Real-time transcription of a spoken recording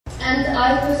And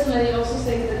I personally also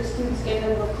think that the students gain a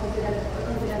lot of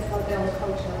confidence about their own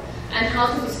culture and how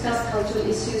to discuss cultural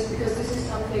issues, because this is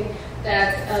something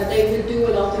that they will do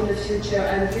a lot in the future,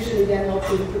 and usually they're not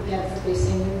really prepared for this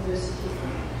in university.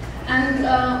 And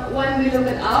when we look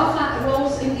at our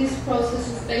roles in this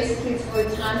process, basically it's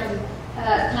very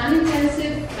time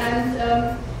intensive,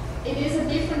 and it is a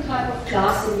different type of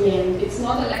class in the end. It's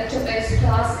not a lecture-based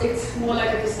class, it's more like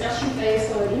a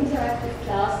discussion-based or an interactive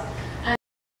class. And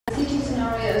the teaching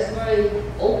scenario is very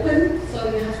open, so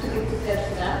you have to be prepared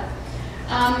for that.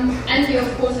 And you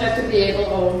of course have to be able,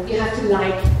 or you have to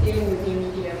like dealing with new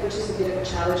media, which is a bit of a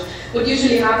challenge. What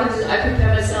usually happens is I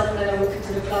prepare myself and then I walk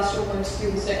into the classroom and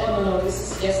students say, oh no,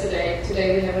 this is yesterday,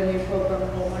 today we have a new program,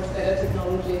 or much better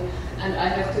technology, and I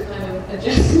have to kind of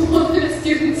adjust more to the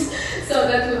students, so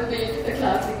that would be a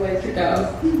classic way to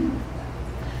go.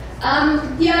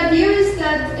 The idea is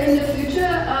that in the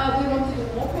future we want to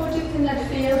do more projects in that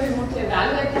field, we want to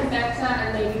evaluate them better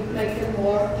and maybe make them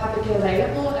more publicly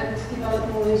available and develop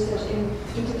more research in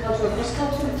intercultural,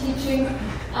 cross-cultural teaching.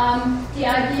 The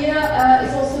idea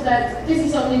is also that this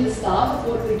is only the start of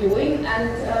what we're doing, and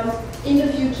in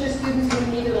the future students will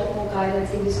need a lot more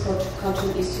guidance in these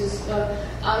cultural issues.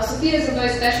 Sophia is a very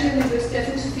special university. I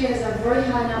think Sophia has a very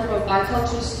high number of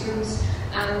bicultural students,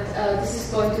 and this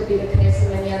is going to be the case in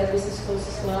many other business schools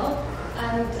as well.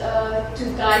 And to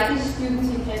guide these students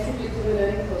intensively through the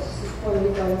learning process is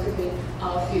probably going to be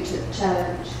our future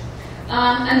challenge.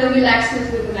 And the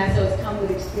relaxedness with the methods come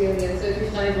with experience. So if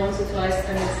you've done it once or twice,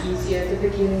 then it's easier. At the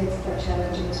beginning, it's quite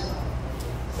challenging as well.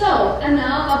 So, and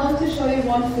now I want to show you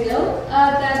one film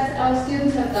that our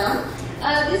students have done.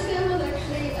 This film was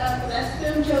actually the best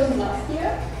film chosen last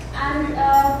year.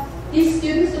 And these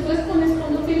students, the first one is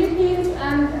from the Philippines,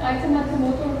 and Aita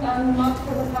Matsumoto marked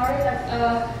for the party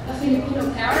a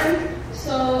Filipino parent.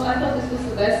 So I thought this was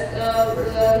the best,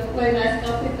 very nice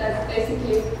topic that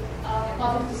basically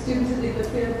part of the students who did the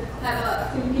film have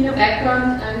a Filipino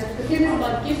background, and the film is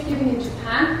about gift giving in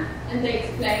Japan, and they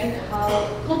explain how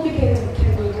complicated it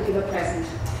can be to give a present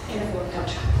in a foreign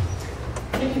culture.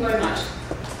 Thank you very much.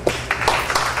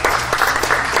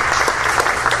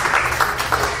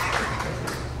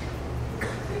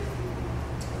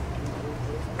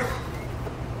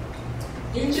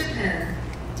 In Japan,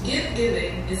 gift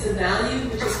giving is a value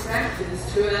which is practiced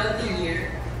throughout the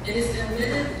year and is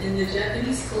embedded in the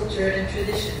Japanese culture and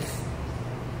traditions.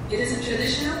 It is a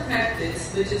traditional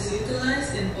practice which is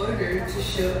utilized in order to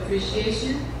show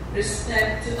appreciation,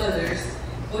 respect to others,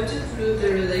 or to prove the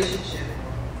relationship.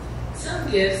 Some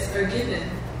gifts are given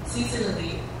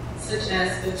seasonally, such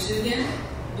as otsugen,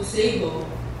 oseibo,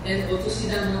 and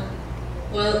otoshidama,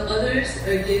 while others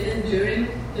are given during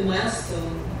the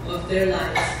milestone of their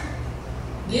lives.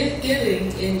 Gift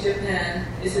giving in Japan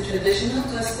is a traditional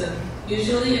custom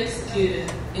usually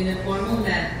executed in a formal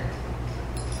manner.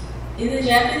 In the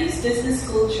Japanese business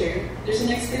culture, there's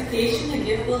an expectation a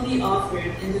gift will be offered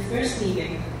in the first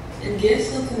meeting, and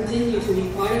gifts will continue to be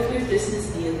part of your business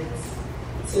dealings.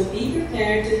 So be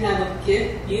prepared to have a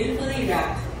gift beautifully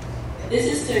wrapped.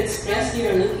 This is to express you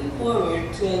are looking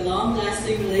forward to a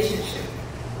long-lasting relationship.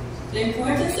 The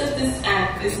importance of this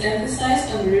act is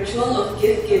emphasized on the ritual of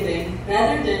gift giving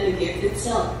rather than the gift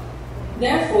itself.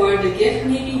 Therefore, the gift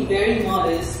may be very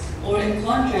modest or, in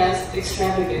contrast,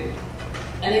 extravagant.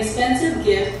 An expensive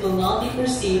gift will not be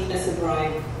perceived as a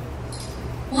bribe.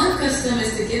 One custom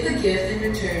is to give a gift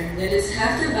in return that is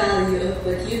half the value of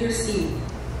what you received.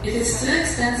 If it's too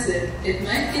expensive, it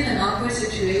might give an awkward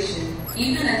situation,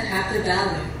 even at half the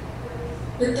value.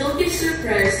 But don't be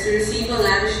surprised to receive a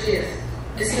lavish gift,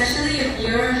 especially if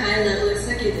you're a high-level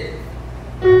executive.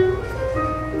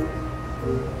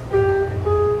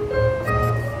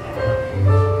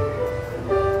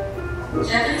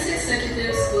 Japanese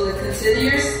executives will consider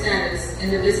your status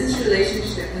in the business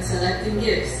relationship when selecting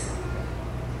gifts.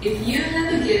 If you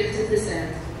have a gift to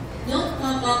present, don't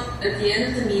pop up at the end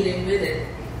of the meeting with it.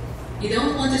 You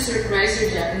don't want to surprise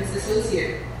your Japanese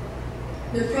associate.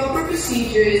 The proper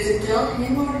procedure is to tell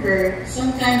him or her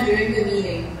sometime during the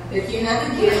meeting that you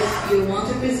have a gift you want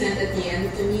to present at the end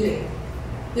of the meeting.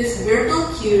 This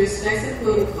verbal cue respects the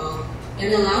protocol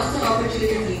and allows the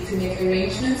opportunity to make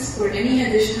arrangements for any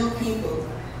additional people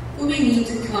who may need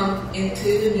to come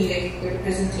into the meeting for the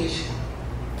presentation.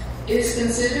 It is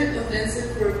considered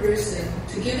offensive for a person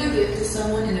to give a gift to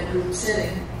someone in a group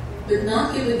setting, but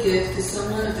not give a gift to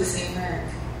someone of the same rank.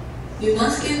 You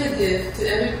must give a gift to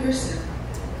every person.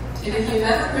 And if you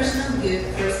have a personal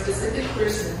gift for a specific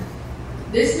person,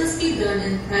 this must be done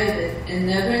in private and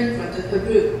never in front of a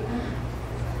group.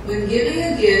 When giving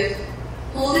a gift,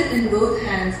 hold it in both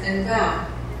hands and bow,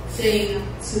 saying,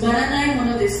 "Sumaranai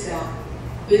mono desu ka?"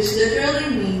 which literally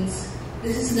means,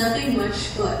 "This is nothing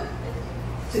much but,"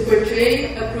 to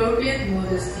portray appropriate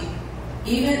modesty,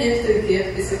 even if the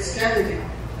gift is extravagant.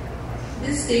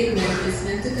 This statement is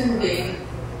meant to convey,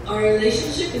 our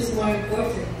relationship is more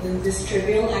important than this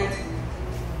trivial item.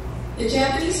 The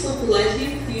Japanese will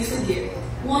politely refuse a gift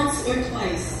once or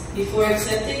twice before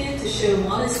accepting it to show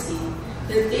modesty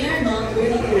that they are not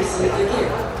worthy to receive the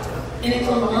gift, and it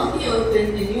will not be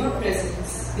opened in your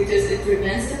presence because it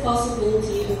prevents the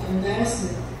possibility of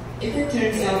embarrassment if it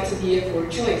turns out to be a poor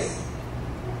choice.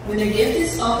 When a gift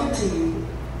is offered to you,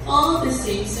 follow the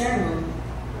same ceremony.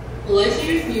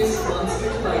 Politely refuse once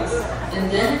or twice,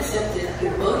 and then accept it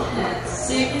with both hands,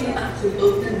 saving it to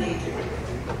open later.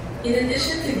 In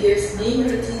addition to gifts being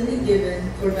routinely given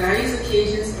for various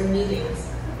occasions or meetings,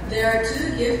 there are two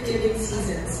gift-giving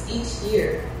seasons each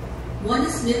year. One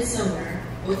is midsummer,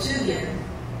 Ochugen,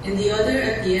 and the other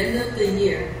at the end of the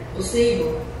year,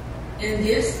 Oseibo, and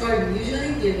gifts are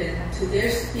usually given to their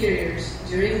superiors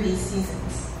during these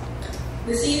seasons.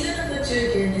 The season of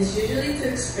Ochugen is usually to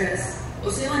express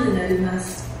 "osewa ni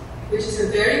narimasu," which is a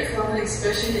very common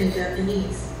expression in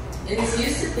Japanese, and is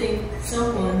used to thank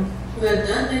someone who had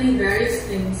done many various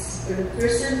things for the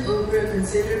person over a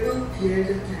considerable period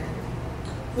of time.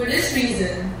 For this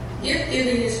reason,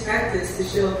 gift-giving is practiced to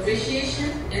show appreciation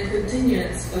and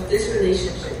continuance of this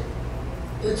relationship.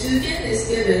 Ochugen is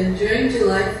given during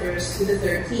July 1st to the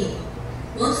 13th.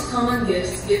 Most common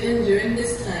gifts given during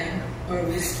this time are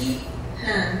whiskey,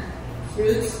 ham,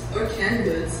 fruits, or canned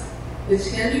goods, which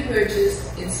can be purchased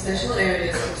in special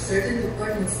areas of certain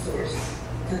department stores,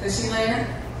 Takashimaya,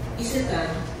 Isetan,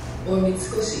 or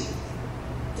Mitsukoshi.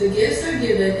 The gifts are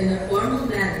given in a formal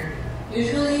manner,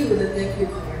 usually with a thank you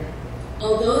card.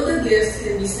 Although the gifts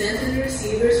can be sent to the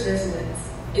receiver's residence,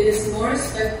 it is more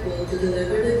respectful to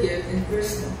deliver the gift in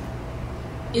person.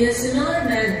 In a similar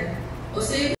manner,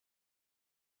 Oseibo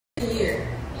is a year,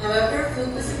 however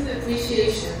focusing the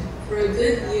appreciation for a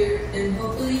good year and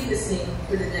hopefully the same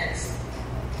for the next.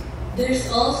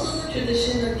 There's also the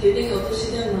tradition of giving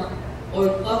otoshidama, or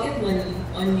pocket money,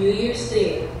 on New Year's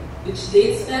Day, which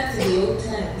dates back to the old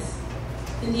times.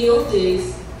 In the old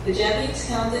days, the Japanese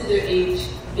counted their age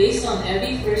based on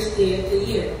every first day of the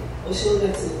year,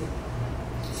 Oshogatsu.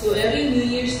 So every New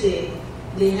Year's Day,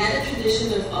 they had a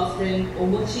tradition of offering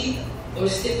omochi, or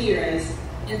sticky rice,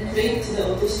 and praying to the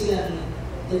otoshigami,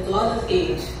 the god of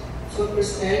age, for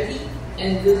prosperity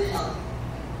and good health.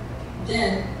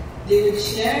 Then, they would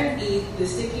share and eat the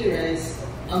sticky rice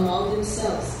among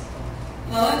themselves.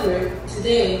 However,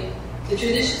 today, the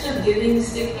tradition of giving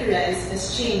sticky rice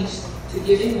has changed to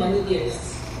giving money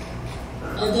gifts.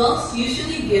 Adults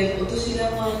usually give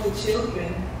otoshidama to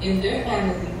children in their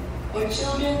family or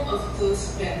children of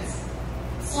close friends.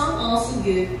 Some also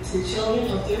give to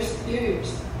children of their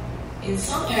superiors. In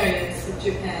some areas of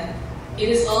Japan, it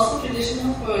is also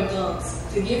traditional for adults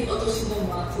to give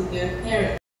otoshidama to their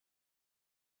parents.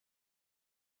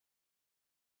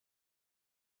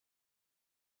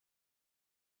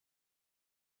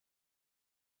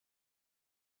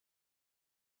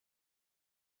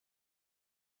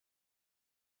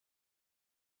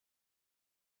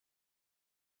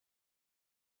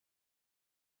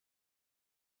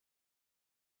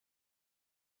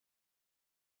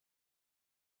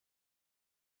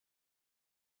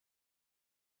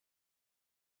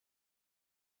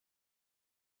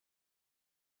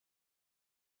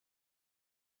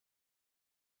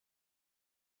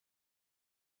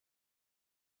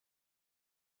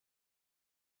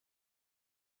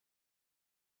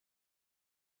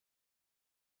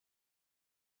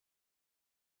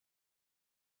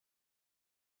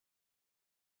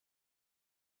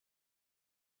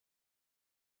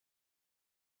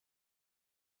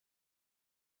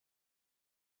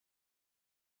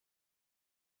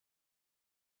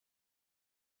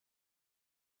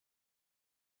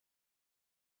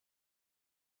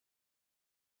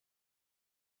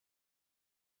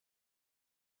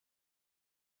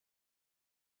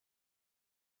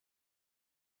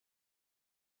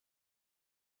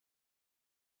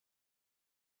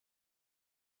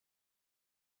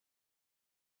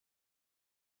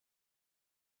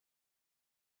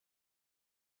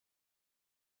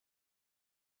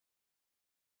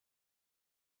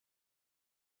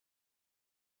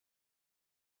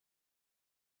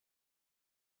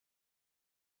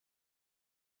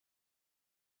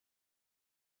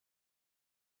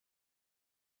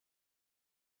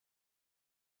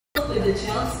 With the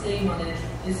child's name on it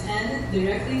is handed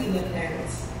directly to the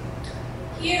parents.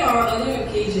 Here are other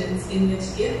occasions in which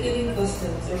gift-giving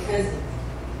customs are present.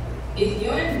 If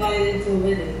you're invited to a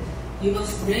wedding, you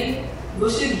must bring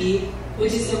Goshogi,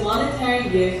 which is a monetary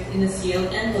gift in a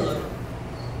sealed envelope.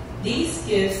 These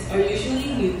gifts are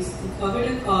usually used to cover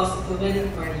the cost of a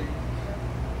wedding party.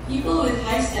 People with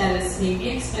high status may be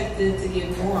expected to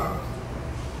give more.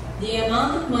 The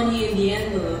amount of money in the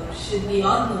envelope should be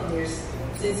odd numbers,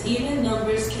 since even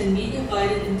numbers can be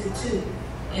divided into two,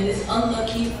 and is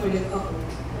unlucky for the couple.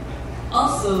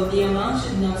 Also, the amount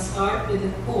should not start with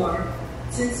a 4,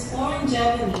 since 4 in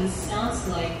Japanese sounds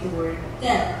like the word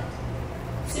death.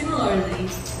 Similarly,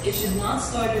 it should not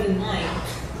start with a 9,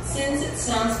 since it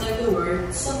sounds like the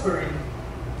word suffering.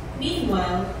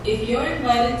 Meanwhile, if you're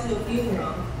invited to a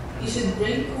funeral, you should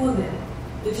bring koden,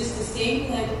 which is the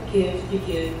same type of gift you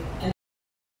give at